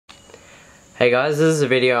Hey guys, this is a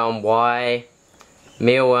video on why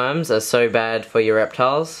mealworms are so bad for your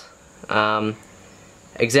reptiles.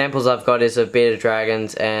 Examples I've got is of bearded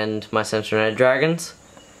dragons and my sentinel red dragons.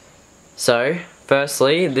 So,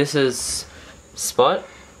 firstly, this is Spot,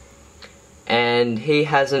 and he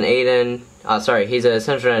hasn't eaten, he's a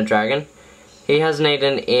sentinel red dragon. He hasn't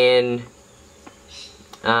eaten in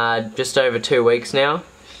just over 2 weeks now,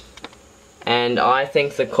 and I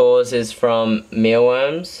think the cause is from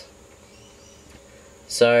mealworms.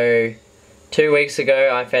 So 2 weeks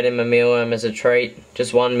ago I fed him a mealworm as a treat,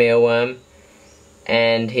 just one mealworm,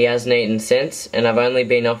 and he hasn't eaten since, and I've only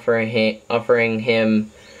been offering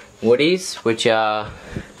him woodies, which are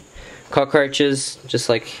cockroaches just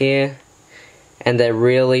like here, and they're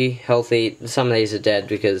really healthy. Some of these are dead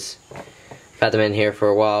because I've had them in here for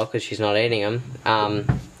a while because she's not eating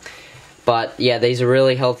them. But yeah, these are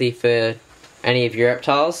really healthy for any of your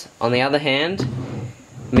reptiles. On the other hand,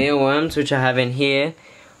 mealworms, which I have in here,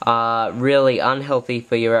 are really unhealthy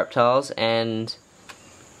for your reptiles and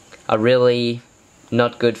are really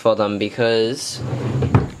not good for them because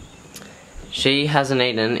he hasn't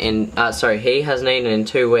eaten in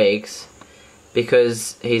 2 weeks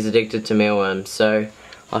because he's addicted to mealworms. So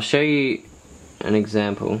I'll show you an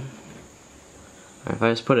example. If I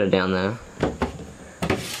just put it down there.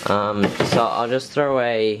 So I'll just throw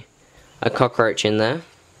a cockroach in there.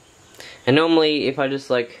 And normally if I just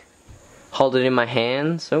like hold it in my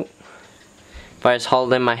hands, if I just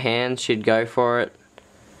hold it in my hands, she'd go for it.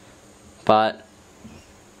 But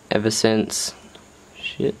ever since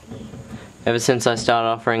I started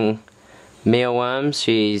offering mealworms,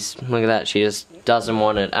 look at that, she just doesn't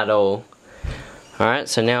want it at all. Alright,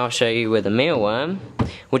 so now I'll show you with a mealworm,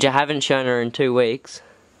 which I haven't shown her in 2 weeks.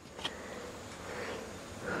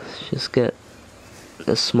 Let's just get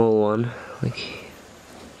a small one, like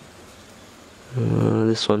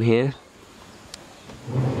this one here.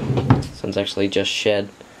 This one's actually just shed.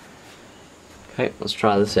 Okay, let's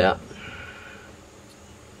try this out.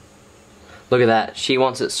 Look at that, she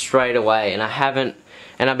wants it straight away, and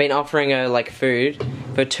I've been offering her like food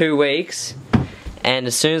for 2 weeks, and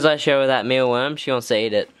as soon as I show her that mealworm, she wants to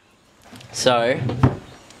eat it. So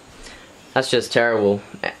that's just terrible,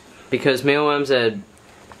 because mealworms they're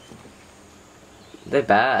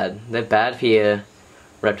bad. They're bad for your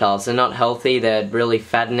reptiles. They're not healthy, they're really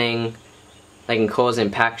fattening, they can cause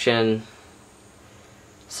impaction.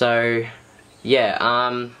 So yeah,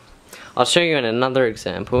 I'll show you in another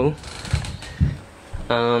example.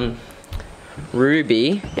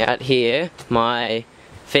 Ruby out here, my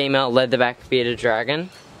female leatherback bearded dragon,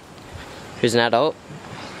 who's an adult.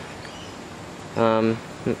 Sorry,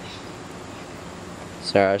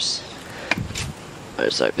 I'll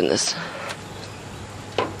just open this.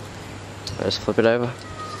 I'll just flip it over.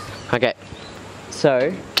 Okay,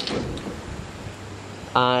 so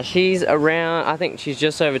she's around, I think she's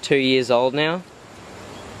just over 2 years old now,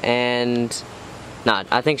 and no,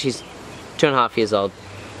 I think she's 2.5 years old.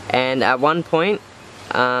 And at one point,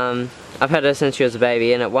 I've had her since she was a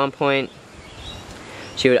baby, and at one point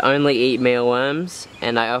she would only eat mealworms,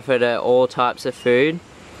 and I offered her all types of food,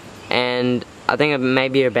 and I think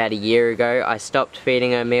maybe about a year ago I stopped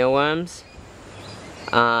feeding her mealworms,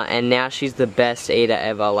 and now she's the best eater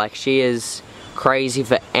ever. Like, she is crazy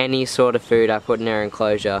for any sort of food I put in her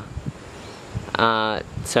enclosure.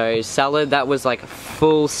 So salad, that was like a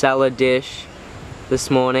full salad dish this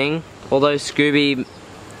morning. Although Scooby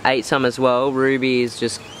ate some as well, Ruby is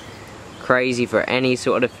just crazy for any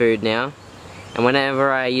sort of food now. And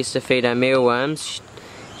whenever I used to feed her mealworms,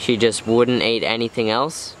 she just wouldn't eat anything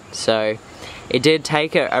else. So it did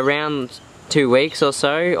take her around 2 weeks or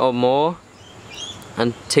so, or more,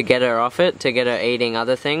 and to get her off it, to get her eating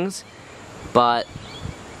other things. But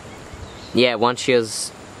yeah, once she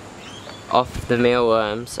was off the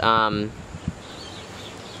mealworms,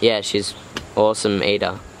 yeah, she's awesome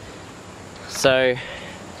eater. So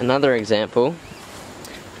another example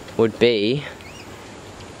would be,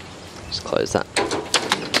 just close that.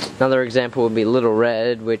 Another example would be Little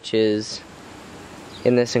Red, which is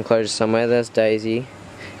in this enclosure somewhere. There's Daisy.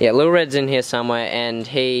 Yeah, Little Red's in here somewhere, and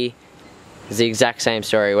he is the exact same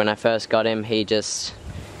story. When I first got him, he just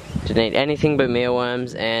didn't eat anything but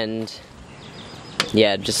mealworms, and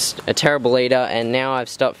yeah, just a terrible eater. And now I've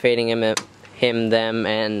stopped feeding him them,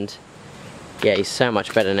 and yeah, he's so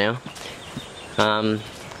much better now.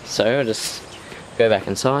 So I'll just go back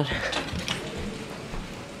inside.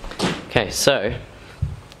 Okay, so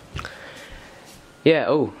yeah,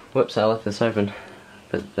 oh, whoops, I left this open,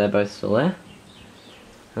 but they're both still there.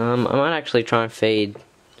 I might actually try and feed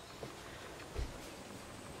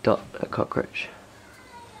Dot a cockroach.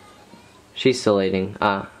 She's still eating,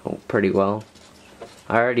 pretty well.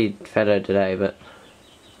 I already fed her today, but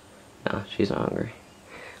no, she's not hungry.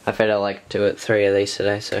 I fed her like 2 or 3 of these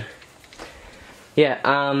today, so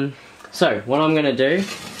yeah. So what I'm gonna do,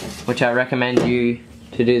 which I recommend you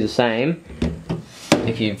to do the same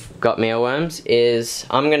if you've got mealworms, is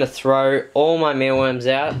I'm gonna throw all my mealworms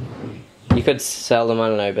out. You could sell them, I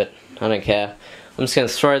don't know, but I don't care. I'm just gonna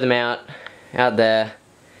throw them out there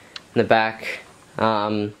in the back.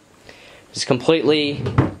 Just completely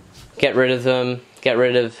get rid of them. Get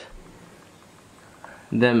rid of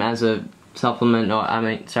them as a supplement, or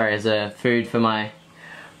as a food for my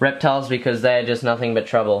reptiles, because they're just nothing but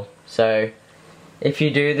trouble. So if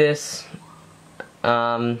you do this,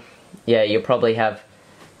 yeah, you'll probably have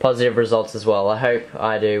positive results as well. I hope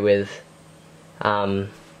I do with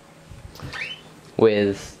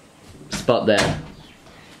Spot there,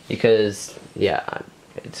 because yeah,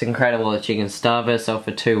 it's incredible that she can starve herself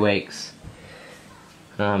for 2 weeks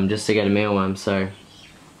just to get a mealworm. So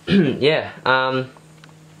yeah,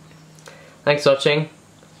 thanks for watching.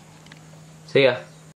 See ya.